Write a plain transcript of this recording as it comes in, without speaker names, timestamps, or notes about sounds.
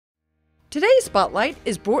Today's Spotlight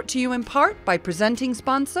is brought to you in part by presenting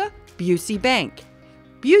sponsor, Bussow Bank.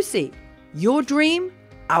 Bussow, your dream,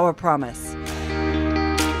 our promise.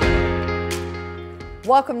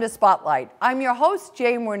 Welcome to Spotlight. I'm your host,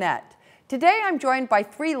 Jane Wernette. Today I'm joined by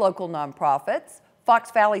three local nonprofits,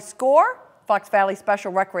 Fox Valley SCORE, Fox Valley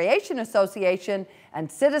Special Recreation Association, and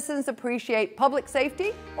Citizens Appreciate Public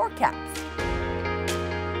Safety, or CAPS.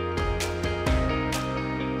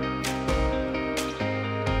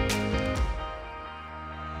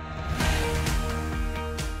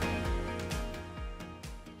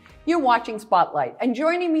 You're watching Spotlight, and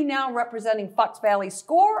joining me now representing Fox Valley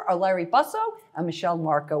SCORE are Larry Bussow and Michele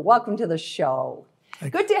Marko. Welcome to the show.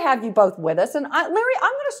 Good to have you both with us. And Larry, I'm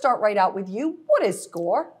going to start right out with you. What is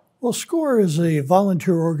SCORE? Well, SCORE is a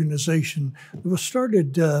volunteer organization. It was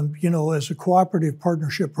started, as a cooperative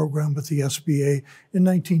partnership program with the SBA in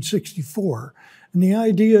 1964. And the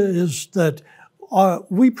idea is that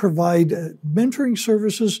we provide mentoring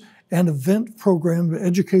services and event program,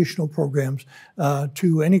 educational programs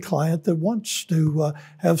to any client that wants to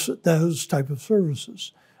have those type of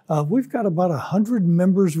services. We've got about 100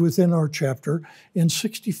 members within our chapter in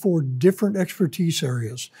 64 different expertise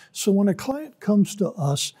areas. So when a client comes to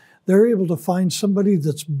us, they're able to find somebody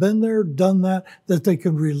that's been there, done that they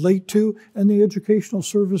can relate to, and the educational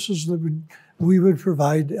services that we would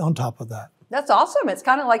provide on top of that. That's awesome. It's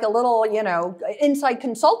kind of like a little, inside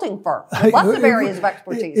consulting firm. Lots of areas of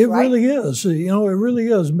expertise, It right? really is. It really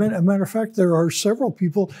is. As a matter of fact, there are several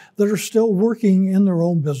people that are still working in their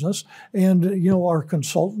own business and, are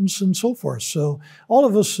consultants and so forth. So all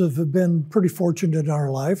of us have been pretty fortunate in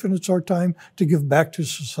our life, and it's our time to give back to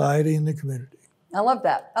society and the community. I love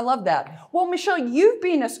that. I love that. Well, Michele, you've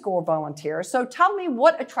been a SCORE volunteer, so tell me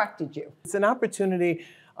what attracted you. It's an opportunity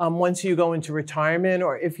once you go into retirement,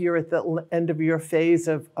 or if you're at the end of your phase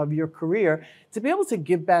of your career, to be able to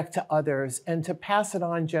give back to others and to pass it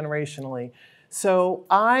on generationally. So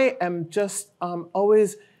I am just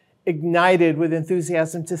always ignited with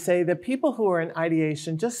enthusiasm to say that people who are in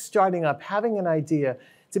ideation, just starting up, having an idea,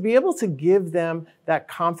 to be able to give them that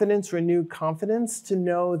confidence, renewed confidence, to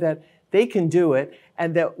know that they can do it,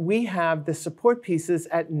 and that we have the support pieces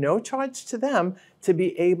at no charge to them to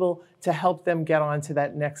be able to help them get on to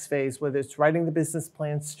that next phase, whether it's writing the business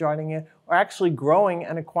plan, starting it, or actually growing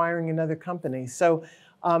and acquiring another company. So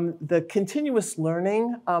the continuous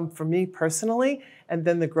learning for me personally, and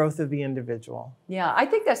then the growth of the individual. Yeah, I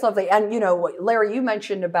think that's lovely. And, Larry, you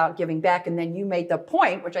mentioned about giving back, and then you made the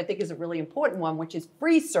point, which I think is a really important one, which is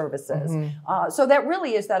free services. Mm-hmm. So that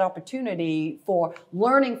really is that opportunity for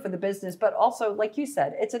learning for the business, but also, like you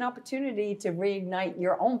said, it's an opportunity to reignite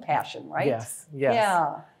your own passion, right? Yes, yes.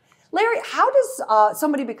 Yeah. Larry, how does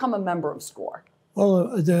somebody become a member of SCORE?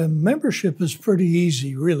 Well, the membership is pretty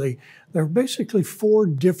easy, really. There are basically 4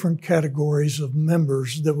 different categories of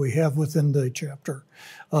members that we have within the chapter.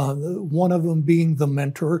 One of them being the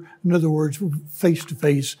mentor, in other words,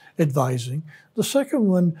 face-to-face advising. The second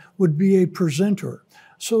one would be a presenter.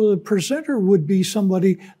 So the presenter would be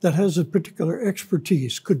somebody that has a particular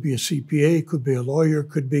expertise. Could be a CPA, could be a lawyer,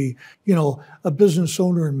 could be, a business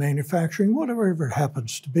owner in manufacturing, whatever it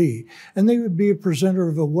happens to be. And they would be a presenter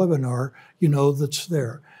of a webinar, that's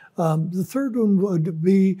there. The third one would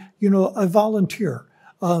be, a volunteer.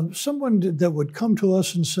 Someone that would come to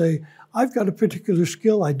us and say, I've got a particular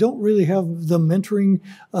skill. I don't really have the mentoring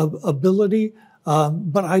ability,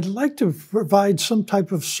 but I'd like to provide some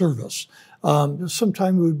type of service.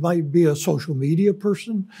 Sometimes it might be a social media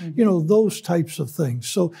person, mm-hmm. Those types of things.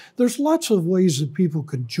 So there's lots of ways that people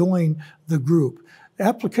could join the group.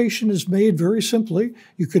 Application is made very simply.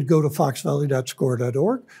 You could go to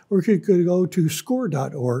foxvalley.score.org, or you could go to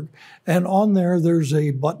score.org, and on there's a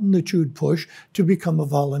button that you would push to become a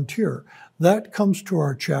volunteer. That comes to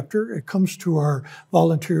our chapter. It comes to our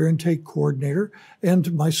volunteer intake coordinator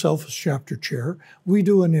and myself as chapter chair. We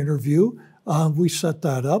do an interview. We set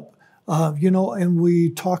that up. And we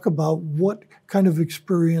talk about what kind of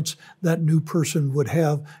experience that new person would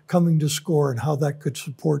have coming to SCORE and how that could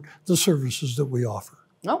support the services that we offer.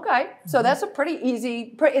 Okay, so that's a pretty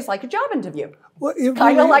easy, it's like a job interview. Well,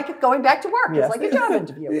 kind of like going back to work. Yes. It's like a job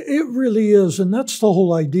interview. It really is, and that's the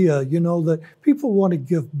whole idea, that people want to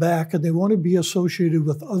give back and they want to be associated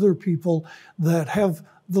with other people that have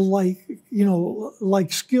the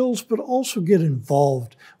like skills, but also get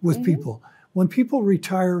involved with mm-hmm. people. When people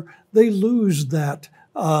retire, they lose that,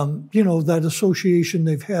 that association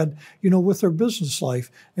they've had, with their business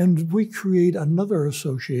life. And we create another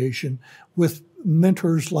association with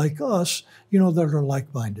mentors like us, that are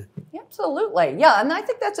like-minded. Absolutely. Yeah, and I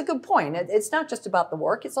think that's a good point. It's not just about the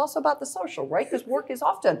work, it's also about the social, right? Because work is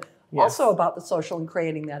often also about the social and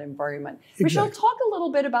creating that environment. Exactly. Michele, talk a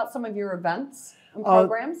little bit about some of your events and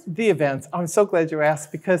programs. The events. I'm so glad you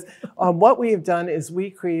asked, because what we have done is we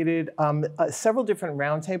created several different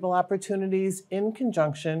roundtable opportunities in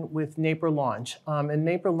conjunction with NAPER Launch. And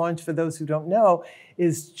NAPER Launch, for those who don't know,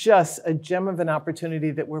 is just a gem of an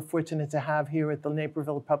opportunity that we're fortunate to have here at the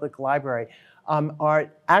Naperville Public Library.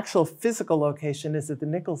 Our actual physical location is at the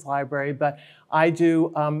Nichols Library, but I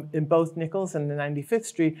do, in both Nichols and the 95th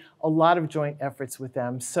Street, a lot of joint efforts with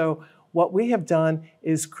them. So what we have done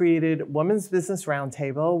is created Women's Business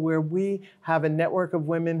Roundtable, where we have a network of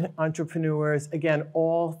women entrepreneurs, again,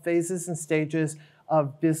 all phases and stages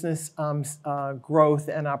of business growth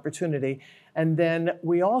and opportunity. And then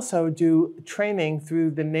we also do training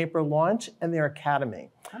through the NAPER Launch and their Academy.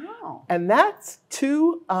 Oh. And that's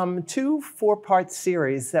two 4-part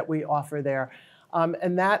series that we offer there.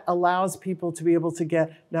 And that allows people to be able to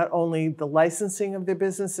get not only the licensing of their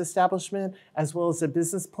business establishment, as well as a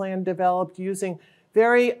business plan developed using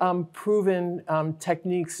very proven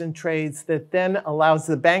techniques and trades that then allows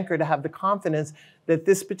the banker to have the confidence that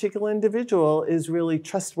this particular individual is really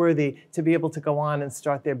trustworthy to be able to go on and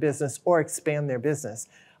start their business or expand their business.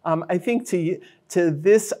 I think to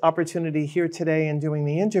this opportunity here today and doing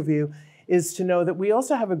the interview is to know that we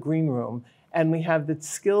also have a green room, and we have the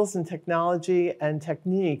skills and technology and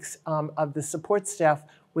techniques of the support staff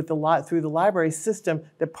with through the library system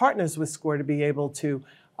that partners with SCORE to be able to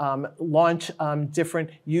launch different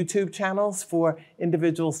YouTube channels for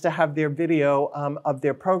individuals to have their video of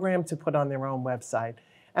their program to put on their own website.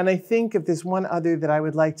 And I think if there's one other that I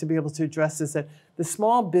would like to be able to address is that the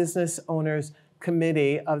Small Business Owners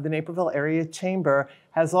Committee of the Naperville Area Chamber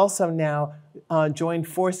has also now joined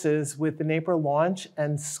forces with the NAPER Launch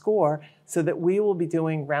and SCORE, so that we will be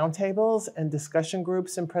doing roundtables and discussion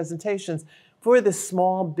groups and presentations for the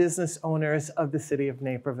small business owners of the city of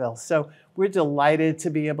Naperville. So we're delighted to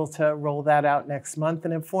be able to roll that out next month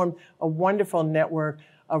and have formed a wonderful network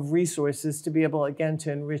of resources to be able, again,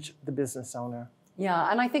 to enrich the business owner.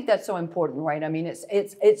 Yeah, and I think that's so important, right? I mean,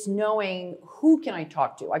 it's knowing who can I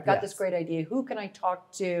talk to. I've got this great idea. Who can I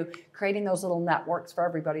talk to? Creating those little networks for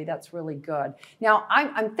everybody. That's really good. Now,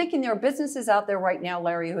 I'm thinking there are businesses out there right now,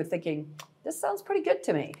 Larry, who are thinking, this sounds pretty good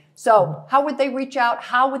to me. So how would they reach out?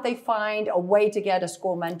 How would they find a way to get a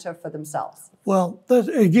SCORE mentor for themselves? Well, that,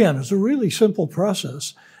 again, is a really simple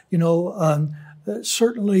process. You know,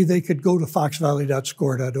 certainly they could go to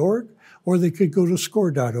foxvalley.score.org, or they could go to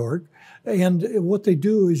score.org. And what they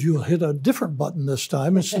do is you'll hit a different button this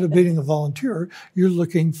time. Instead of being a volunteer, you're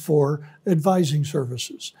looking for advising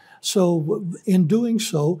services. So in doing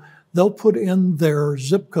so, they'll put in their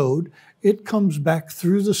zip code. It comes back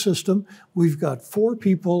through the system. We've got 4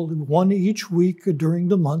 people, 1 each week during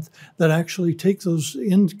the month, that actually take those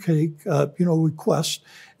intake requests,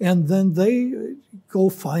 and then they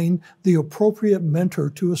go find the appropriate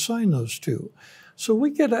mentor to assign those to. So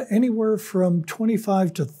we get anywhere from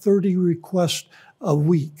 25 to 30 requests a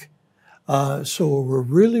week. So we're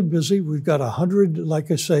really busy. We've got 100,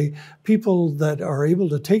 like I say, people that are able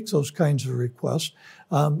to take those kinds of requests.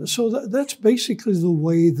 So that's basically the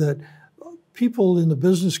way that people in the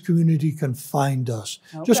business community can find us.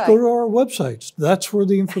 Okay. Just go to our websites. That's where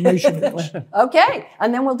the information is. Okay.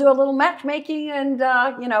 And then we'll do a little matchmaking and,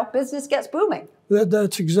 business gets booming.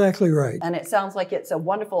 That's exactly right. And it sounds like it's a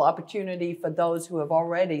wonderful opportunity for those who have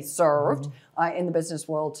already served in the business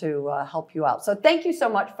world to help you out. So thank you so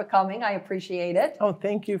much for coming. I appreciate it. Oh,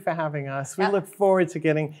 thank you for having us. We look forward to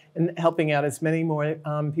getting and helping out as many more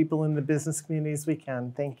people in the business community as we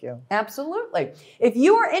can. Thank you. Absolutely. If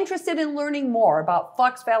you are interested in learning more about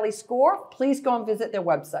Fox Valley SCORE, please go and visit their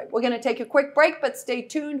website. We're going to take a quick break, but stay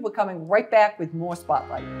tuned. We're coming right back with more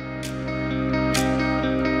Spotlight.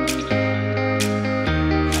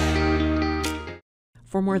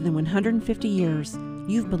 For more than 150 years,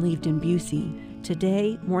 you've believed in Busey.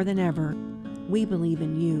 Today, more than ever, we believe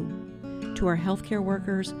in you. To our healthcare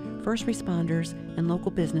workers, first responders, and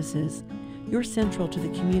local businesses, you're central to the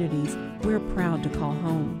communities we're proud to call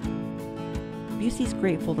home. Busey's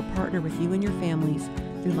grateful to partner with you and your families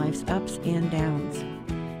through life's ups and downs,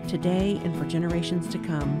 today and for generations to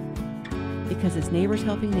come. Because as neighbors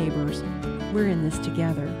helping neighbors, we're in this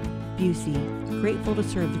together. Busey, grateful to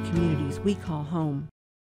serve the communities we call home.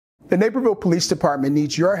 The Naperville Police Department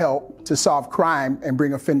needs your help to solve crime and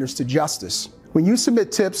bring offenders to justice. When you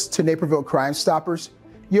submit tips to Naperville Crime Stoppers,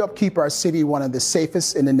 you help keep our city one of the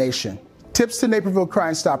safest in the nation. Tips to Naperville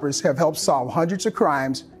Crime Stoppers have helped solve hundreds of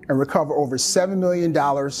crimes and recover over $7 million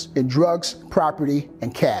in drugs, property,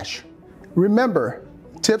 and cash. Remember,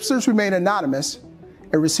 tipsters remain anonymous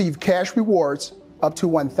and receive cash rewards up to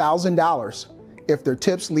 $1,000 if their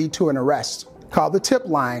tips lead to an arrest. Call the tip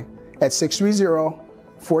line at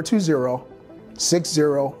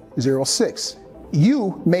 630-420-6006.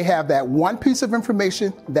 You may have that one piece of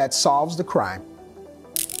information that solves the crime.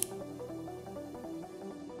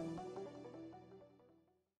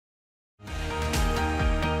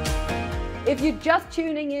 If you're just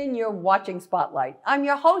tuning in, you're watching Spotlight. I'm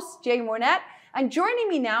your host, Jane Wernette, and joining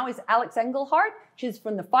me now is Alex Engelhardt. She's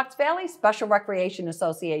from the Fox Valley Special Recreation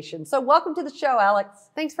Association. So welcome to the show, Alex.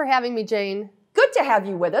 Thanks for having me, Jane. Good to have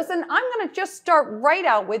you with us, and I'm going to just start right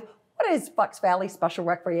out with, what is Fox Valley Special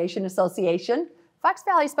Recreation Association? Fox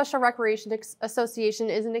Valley Special Recreation Association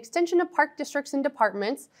is an extension of park districts and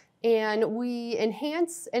departments, and we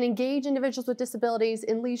enhance and engage individuals with disabilities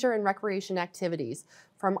in leisure and recreation activities,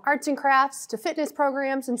 from arts and crafts to fitness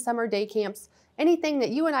programs and summer day camps. Anything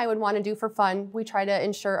that you and I would want to do for fun, we try to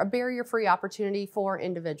ensure a barrier-free opportunity for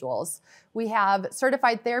individuals. We have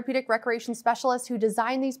certified therapeutic recreation specialists who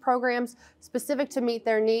design these programs specific to meet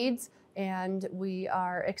their needs, and we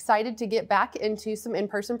are excited to get back into some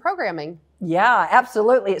in-person programming. Yeah,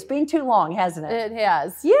 absolutely. It's been too long, hasn't it? It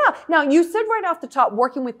has. Yeah. Now, you said right off the top,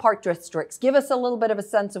 working with park districts. Give us a little bit of a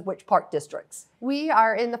sense of which park districts. We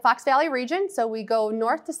are in the Fox Valley region, so we go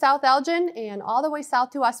north to South Elgin and all the way south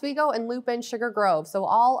to Oswego and loop in Sugar Grove, so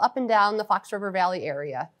all up and down the Fox River Valley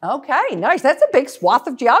area. Okay, nice. That's a big swath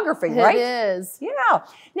of geography, right? It is. Yeah.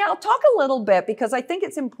 Now, talk a little bit, because I think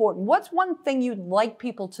it's important. What's one thing you'd like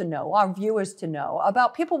people to know, our viewers to know,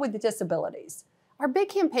 about people with disabilities? Our big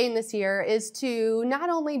campaign this year is to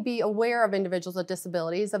not only be aware of individuals with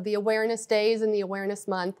disabilities, of the awareness days and the awareness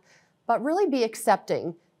month, but really be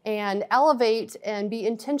accepting and elevate and be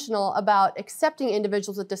intentional about accepting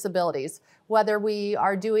individuals with disabilities, whether we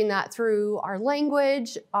are doing that through our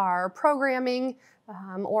language, our programming,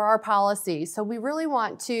 or our policies. So we really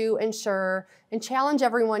want to ensure and challenge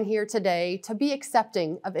everyone here today to be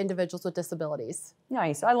accepting of individuals with disabilities.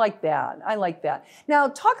 Nice. I like that. I like that. Now,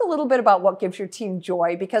 talk a little bit about what gives your team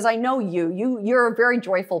joy, because I know you're a very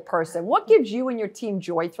joyful person. What gives you and your team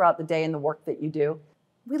joy throughout the day and the work that you do?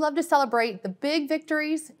 We love to celebrate the big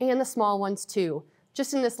victories and the small ones too.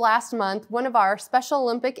 Just in this last month, one of our Special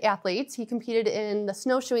Olympic athletes, he competed in the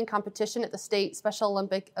snowshoeing competition at the state Special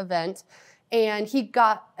Olympic event, and he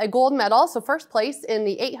got a gold medal, so first place in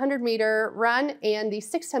the 800-meter run and the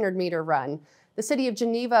 600-meter run. The city of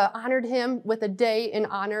Geneva honored him with a day in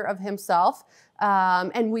honor of himself,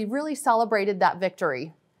 and we really celebrated that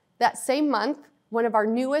victory. That same month, one of our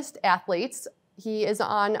newest athletes, he is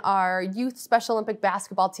on our youth Special Olympic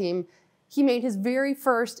basketball team. He made his very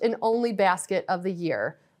first and only basket of the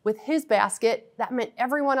year. With his basket, that meant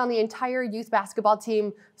everyone on the entire youth basketball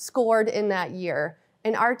team scored in that year.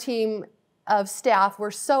 And our team of staff were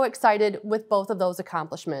so excited with both of those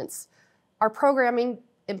accomplishments. Our programming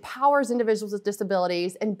empowers individuals with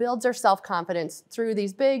disabilities and builds their self-confidence through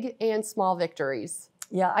these big and small victories.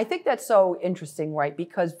 Yeah, I think that's so interesting, right?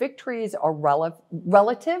 Because victories are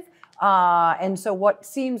relative. And so what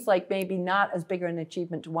seems like maybe not as big an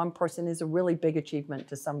achievement to one person is a really big achievement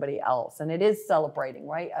to somebody else. And it is celebrating,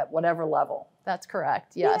 right, at whatever level. That's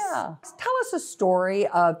correct, yes. Yeah. Tell us a story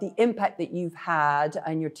of the impact that you've had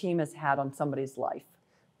and your team has had on somebody's life.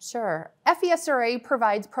 Sure. FVSRA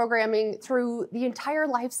provides programming through the entire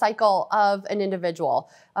life cycle of an individual.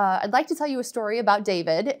 I'd like to tell you a story about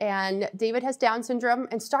David. And David has Down syndrome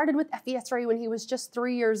and started with FVSRA when he was just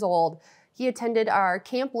 3 years old. He attended our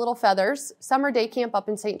Camp Little Feathers summer day camp up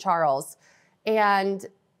in St. Charles. And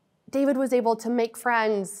David was able to make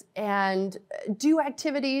friends and do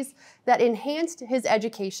activities that enhanced his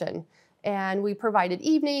education. And we provided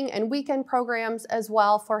evening and weekend programs as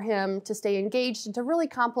well for him to stay engaged and to really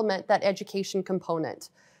complement that education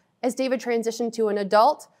component. As David transitioned to an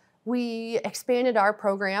adult, we expanded our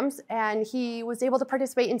programs, and he was able to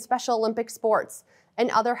participate in Special Olympic sports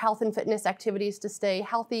and other health and fitness activities to stay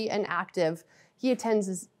healthy and active. He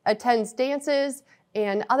attends dances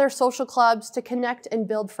and other social clubs to connect and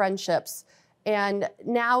build friendships. And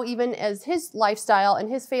now, even as his lifestyle and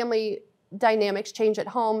his family dynamics change at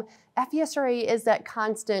home, FVSRA is that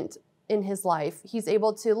constant in his life. He's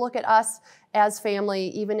able to look at us as family,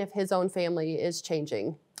 even if his own family is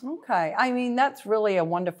changing. Okay, I mean, that's really a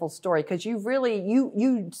wonderful story, because you really,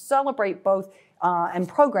 you celebrate both and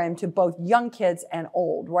program to both young kids and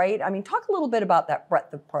old, right? I mean, talk a little bit about that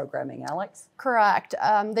breadth of programming, Alex. Correct.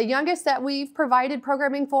 The youngest that we've provided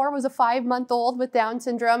programming for was a 5-month-old with Down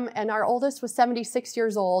syndrome, and our oldest was 76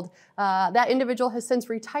 years old. That individual has since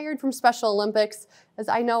retired from Special Olympics. As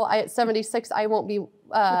I know, at 76, I won't be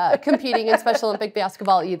competing in Special Olympic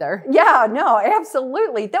basketball either. Yeah, no,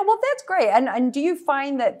 absolutely. Well, that's great. And do you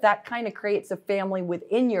find that that kind of creates a family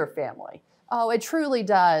within your family? Oh, it truly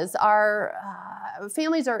does. Our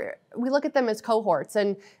families we look at them as cohorts,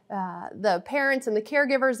 and the parents and the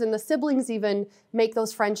caregivers and the siblings even make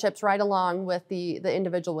those friendships right along with the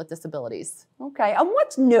individual with disabilities. Okay, and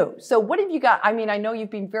what's new? So what have you got? I mean, I know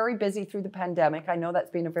you've been very busy through the pandemic. I know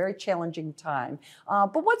that's been a very challenging time,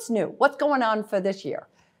 but what's new? What's going on for this year?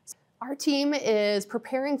 Our team is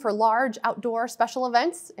preparing for large outdoor special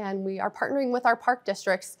events, and we are partnering with our park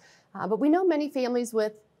districts, but we know many families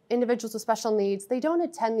with individuals with special needs, they don't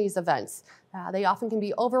attend these events. They often can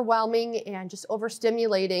be overwhelming and just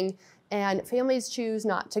overstimulating, and families choose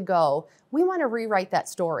not to go. We want to rewrite that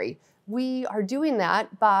story. We are doing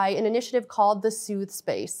that by an initiative called the Soothe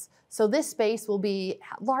Space. So this space will be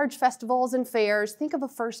large festivals and fairs. Think of a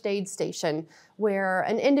first aid station where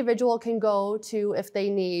an individual can go to if they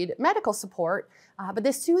need medical support, but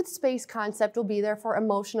this Soothe Space concept will be there for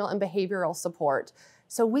emotional and behavioral support.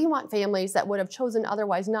 So we want families that would have chosen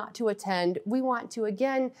otherwise not to attend. We want to,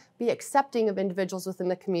 again, be accepting of individuals within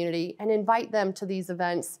the community and invite them to these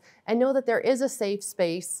events and know that there is a safe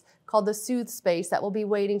space called the Soothe Space that will be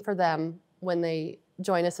waiting for them when they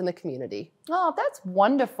join us in the community. Oh, that's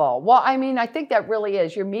wonderful. Well, I mean, I think that really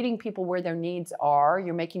is. You're meeting people where their needs are.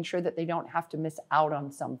 You're making sure that they don't have to miss out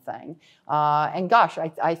on something. And gosh,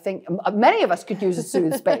 I think many of us could use a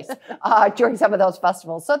Soothe Space during some of those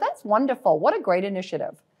festivals. So that's wonderful. What a great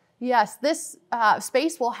initiative. Yes, this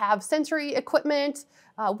space will have sensory equipment,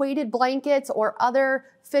 weighted blankets, or other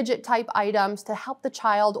fidget type items to help the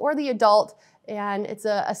child or the adult. And it's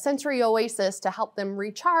a sensory oasis to help them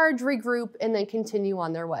recharge, regroup, and then continue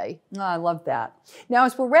on their way. Oh, I love that. Now,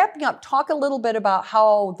 as we're wrapping up, talk a little bit about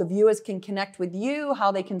how the viewers can connect with you,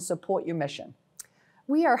 how they can support your mission.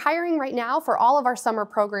 We are hiring right now for all of our summer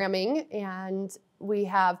programming, and we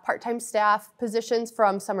have part-time staff positions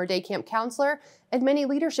from summer day camp counselor and many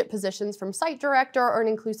leadership positions from site director or an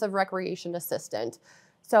inclusive recreation assistant.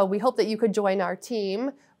 So we hope that you could join our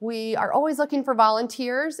team. We are always looking for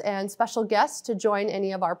volunteers and special guests to join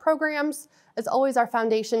any of our programs. As always, our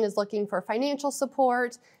foundation is looking for financial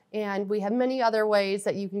support, and we have many other ways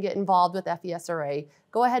that you can get involved with FVSRA.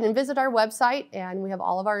 Go ahead and visit our website, and we have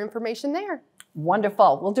all of our information there.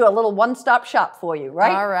 Wonderful. We'll do a little one-stop shop for you,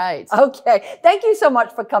 right? All right. Okay. Thank you so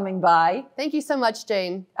much for coming by. Thank you so much,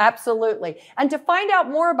 Jane. Absolutely. And to find out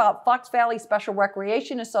more about Fox Valley Special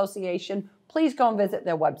Recreation Association, please go and visit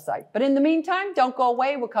their website. But in the meantime, don't go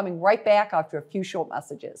away. We're coming right back after a few short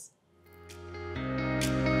messages.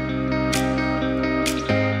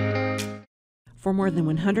 For more than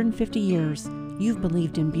 150 years, you've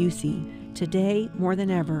believed in Busey. Today, more than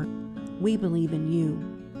ever, we believe in you.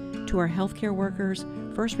 To our healthcare workers,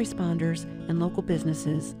 first responders, and local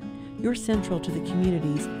businesses, you're central to the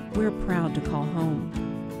communities we're proud to call home.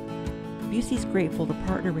 Busey's grateful to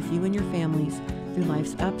partner with you and your families through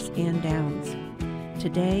life's ups and downs,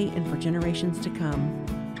 today and for generations to come.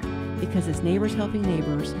 Because as neighbors helping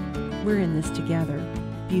neighbors, we're in this together.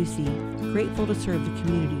 Busey, grateful to serve the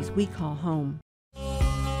communities we call home.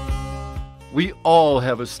 We all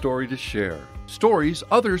have a story to share, stories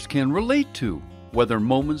others can relate to, whether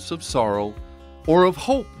moments of sorrow or of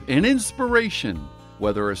hope and inspiration,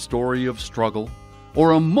 whether a story of struggle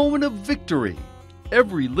or a moment of victory.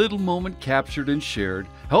 Every little moment captured and shared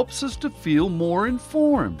helps us to feel more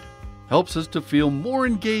informed, helps us to feel more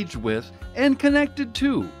engaged with and connected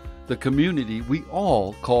to the community we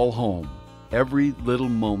all call home. Every little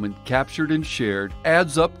moment captured and shared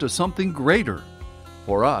adds up to something greater.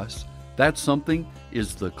 For us, that something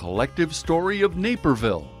is the collective story of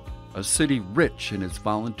Naperville, a city rich in its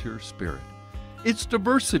volunteer spirit, its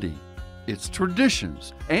diversity, its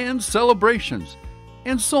traditions and celebrations,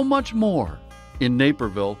 and so much more. In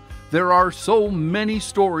Naperville, there are so many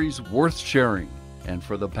stories worth sharing, and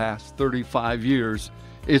for the past 35 years,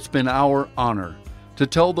 it's been our honor to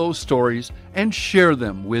tell those stories and share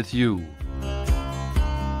them with you.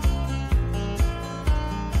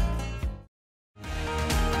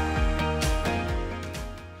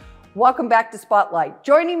 Welcome back to Spotlight.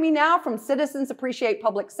 Joining me now from Citizens Appreciate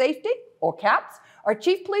Public Safety, or CAPS, are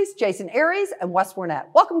Chief Police Jason Arres and Wes Wernette.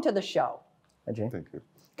 Welcome to the show. Hi, Jane. Thank you.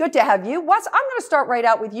 Good to have you. Wes, I'm going to start right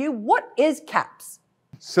out with you. What is CAPS?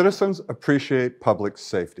 Citizens Appreciate Public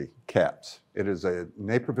Safety, CAPS. It is a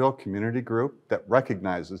Naperville community group that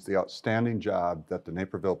recognizes the outstanding job that the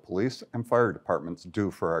Naperville Police and Fire Departments do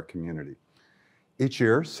for our community. Each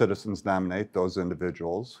year, citizens nominate those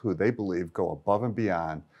individuals who they believe go above and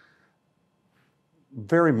beyond,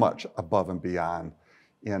 very much above and beyond,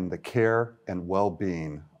 in the care and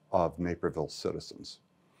well-being of Naperville citizens.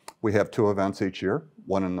 We have two events each year,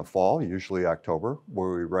 one in the fall, usually October,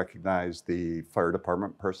 where we recognize the fire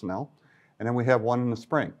department personnel, and then we have one in the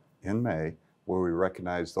spring, in May where we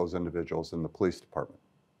recognize those individuals in the police department.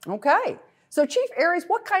 Okay. So Chief Arres,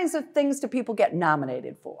 what kinds of things do people get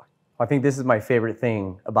nominated for? I think this is my favorite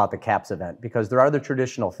thing about the CAPS event, because there are the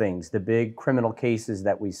traditional things, the big criminal cases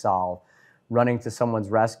that we solve, running to someone's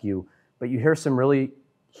rescue, but you hear some really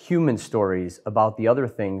human stories about the other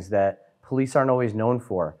things that police aren't always known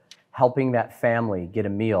for. Helping that family get a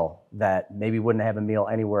meal that maybe wouldn't have a meal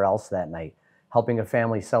anywhere else that night. Helping a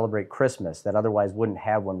family celebrate Christmas that otherwise wouldn't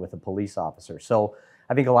have one with a police officer. So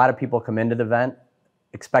I think a lot of people come into the event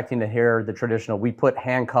expecting to hear the traditional, we put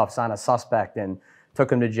handcuffs on a suspect and took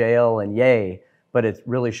him to jail and yay, but it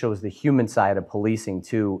really shows the human side of policing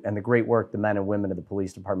too, and the great work the men and women of the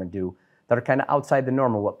police department do that are kind of outside the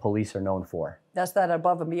norm of what police are known for. That's that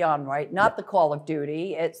above and beyond, right? Not the call of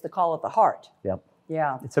duty, it's the call of the heart. Yep.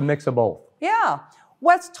 Yeah. It's a mix of both. Yeah.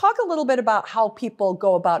 Let's talk a little bit about how people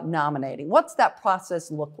go about nominating. What's that process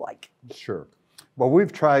look like? Sure. Well,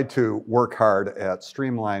 we've tried to work hard at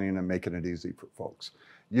streamlining and making it easy for folks.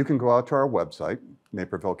 You can go out to our website,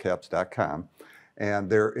 napervillecaps.com, and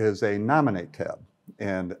there is a nominate tab.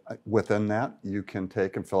 And within that, you can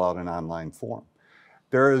take and fill out an online form.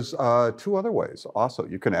 There is two other ways. Also,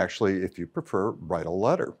 you can actually, if you prefer, write a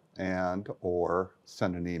letter and or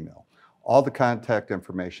send an email. All the contact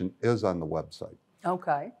information is on the website.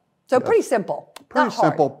 Okay. So pretty simple. Pretty not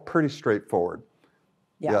hard. simple, pretty straightforward.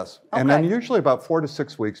 Yeah. Yes. Okay. And then usually about 4 to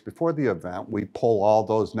 6 weeks before the event, we pull all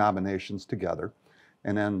those nominations together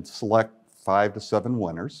and then select 5 to 7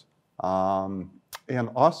 winners. And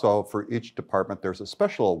also for each department, there's a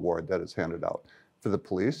special award that is handed out. For the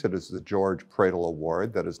police, it is the George Pradle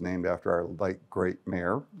Award that is named after our late great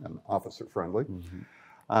mayor and officer friendly.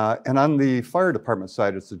 And on the fire department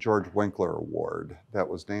side, it's the George Winkler Award that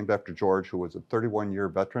was named after George, who was a 31-year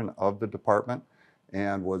veteran of the department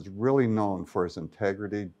and was really known for his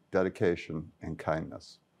integrity, dedication, and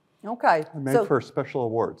kindness. Okay. Made for special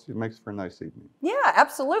awards. It makes for a nice evening. Yeah,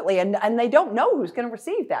 absolutely. And they don't know who's going to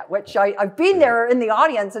receive that, which I've been there in the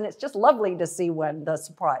audience, and it's just lovely to see when the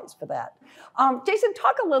surprise for that. Jason,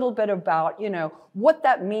 talk a little bit about, what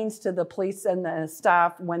that means to the police and the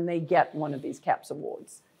staff when they get one of these CAPS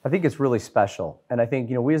awards. I think it's really special. And I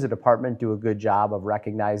think, we as a department do a good job of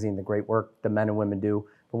recognizing the great work the men and women do.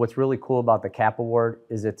 But what's really cool about the CAP Award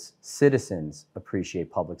is its citizens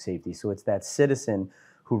appreciate public safety. So it's that citizen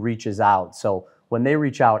who reaches out. So when they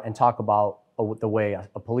reach out and talk about the way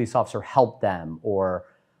a police officer helped them or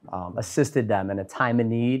assisted them in a time of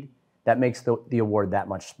need, that makes the award that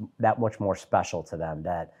much more special to them,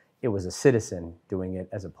 that it was a citizen doing it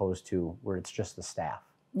as opposed to where it's just the staff.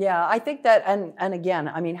 Yeah, I think that, and again,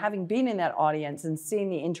 having been in that audience and seeing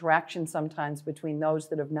the interaction sometimes between those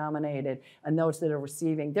that have nominated and those that are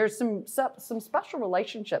receiving, there's some special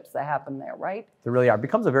relationships that happen there, right? There really are. It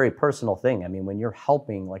becomes a very personal thing. When you're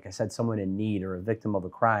helping, like I said, someone in need or a victim of a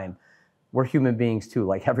crime, we're human beings too,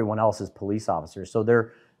 like everyone else is police officers. So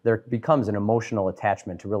there becomes an emotional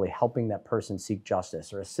attachment to really helping that person seek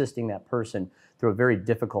justice or assisting that person through a very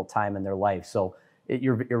difficult time in their life. So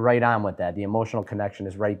you're right on with that. The emotional connection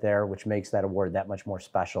is right there, which makes that award that much more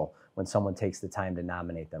special when someone takes the time to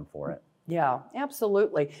nominate them for it. Yeah,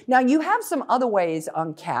 absolutely. Now you have some other ways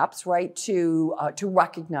on CAPS, right, to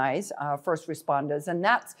recognize first responders, and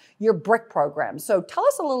that's your BRIC program. So tell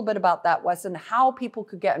us a little bit about that, Wes, and how people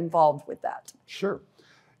could get involved with that. Sure.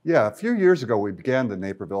 Yeah, a few years ago we began the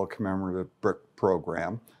Naperville Commemorative BRIC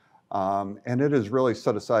program, and it is really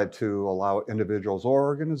set aside to allow individuals or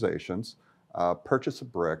organizations purchase a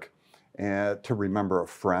brick and to remember a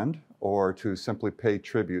friend or to simply pay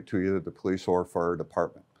tribute to either the police or fire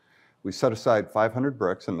department. We set aside 500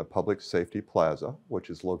 bricks in the Public Safety Plaza, which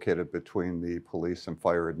is located between the Police and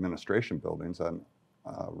Fire Administration buildings on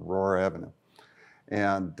Aurora Avenue.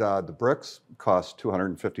 And the bricks cost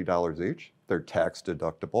 $250 each. They're tax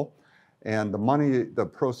deductible. And the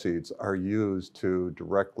proceeds are used to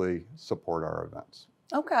directly support our events.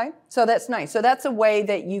 Okay, so that's nice. So that's a way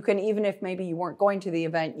that you can, even if maybe you weren't going to the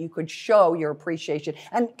event, you could show your appreciation.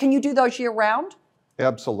 And can you do those year round?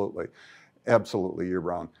 Absolutely. Absolutely year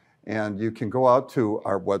round. And you can go out to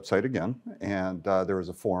our website again, and there is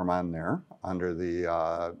a form on there under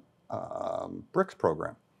the BRICS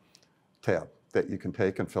program tab that you can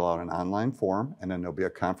take and fill out an online form, and then there'll be a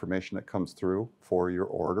confirmation that comes through for your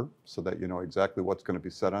order so that you know exactly what's going to be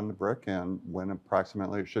set on the brick and when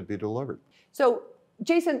approximately it should be delivered. So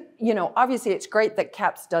Jason, obviously it's great that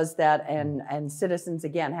CAPS does that, and citizens,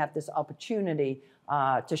 again, have this opportunity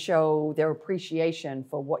to show their appreciation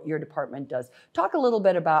for what your department does. Talk a little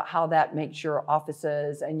bit about how that makes your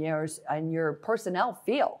officers and your personnel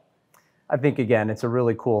feel. I think, again, it's a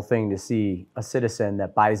really cool thing to see a citizen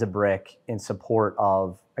that buys a brick in support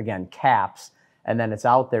of, again, CAPS, and then it's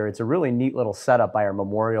out there. It's a really neat little setup by our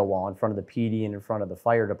memorial wall in front of the PD and in front of the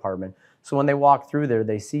fire department. So when they walk through there,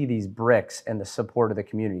 they see these bricks and the support of the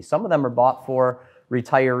community. Some of them are bought for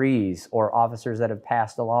retirees or officers that have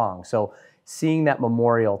passed along. So seeing that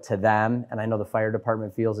memorial to them, and I know the fire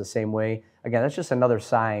department feels the same way, again, that's just another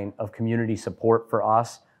sign of community support for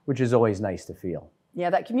us, which is always nice to feel. Yeah,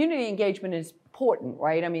 that community engagement is important,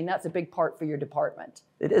 right? I mean, that's a big part for your department.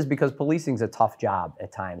 It is, because policing's a tough job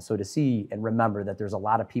at times. So to see and remember that there's a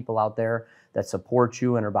lot of people out there that support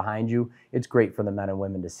you and are behind you, it's great for the men and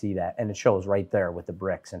women to see that. And it shows right there with the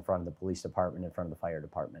bricks in front of the police department, in front of the fire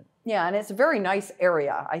department. Yeah, and it's a very nice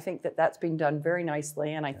area. I think that that's being done very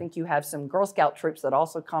nicely. And I think you have some Girl Scout troops that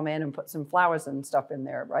also come in and put some flowers and stuff in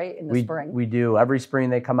there, right, in the spring? We do. Every spring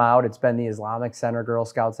they come out. It's been the Islamic Center Girl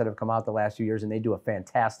Scouts that have come out the last few years, and they do a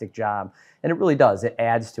fantastic job. And it really does. It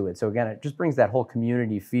adds to it. So again, it just brings that whole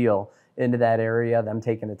community feel into that area, them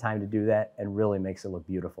taking the time to do that, and really makes it look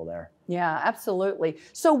beautiful there. Yeah, absolutely.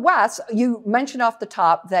 So Wes, you mentioned off the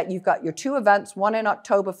top that you've got your 2 events, one in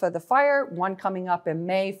October for the fire, one coming up in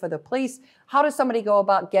May for the police. How does somebody go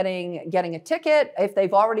about getting a ticket if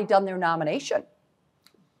they've already done their nomination?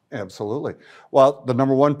 Absolutely. Well, the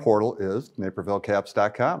 #1 portal is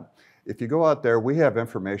napervillecaps.com. If you go out there, we have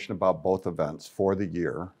information about both events for the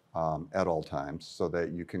year at all times, so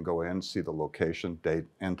that you can go in, see the location, date,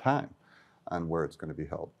 and time on where it's going to be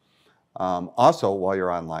held. Also, while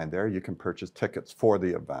you're online there, you can purchase tickets for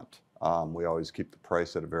the event. We always keep the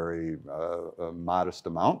price at a very modest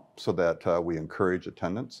amount so that we encourage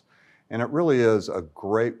attendance. And it really is a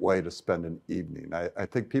great way to spend an evening. I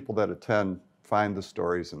think people that attend find the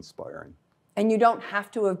stories inspiring. And you don't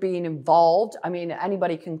have to have been involved. I mean,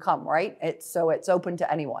 anybody can come, right? So it's open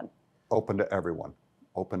to anyone. Open to everyone.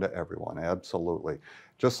 Open to everyone, absolutely.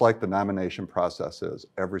 Just like the nomination process is,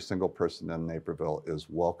 every single person in Naperville is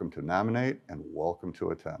welcome to nominate and welcome to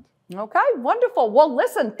attend. Okay, wonderful. Well,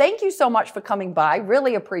 listen, thank you so much for coming by.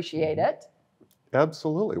 Really appreciate it.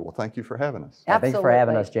 Absolutely. Well, thank you for having us. Absolutely. Thanks for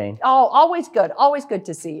having us, Jane. Oh, always good. Always good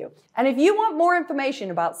to see you. And if you want more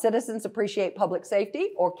information about Citizens Appreciate Public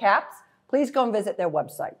Safety, or CAPS, please go and visit their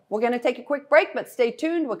website. We're going to take a quick break, but stay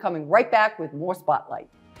tuned. We're coming right back with more Spotlight.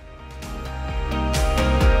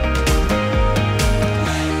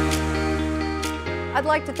 I'd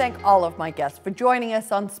like to thank all of my guests for joining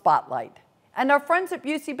us on Spotlight, and our friends at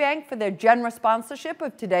Bussow Bank for their generous sponsorship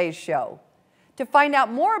of today's show. To find out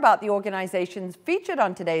more about the organizations featured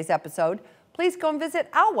on today's episode, please go and visit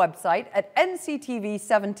our website at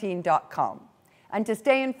nctv17.com. And to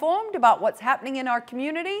stay informed about what's happening in our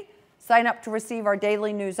community, sign up to receive our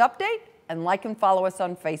daily news update and like and follow us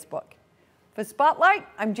on Facebook. For Spotlight,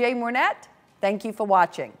 I'm Jane Wernette. Thank you for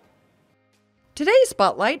watching. Today's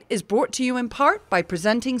Spotlight is brought to you in part by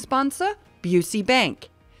presenting sponsor, Bussow Bank.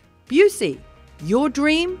 Bussow, your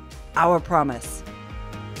dream, our promise.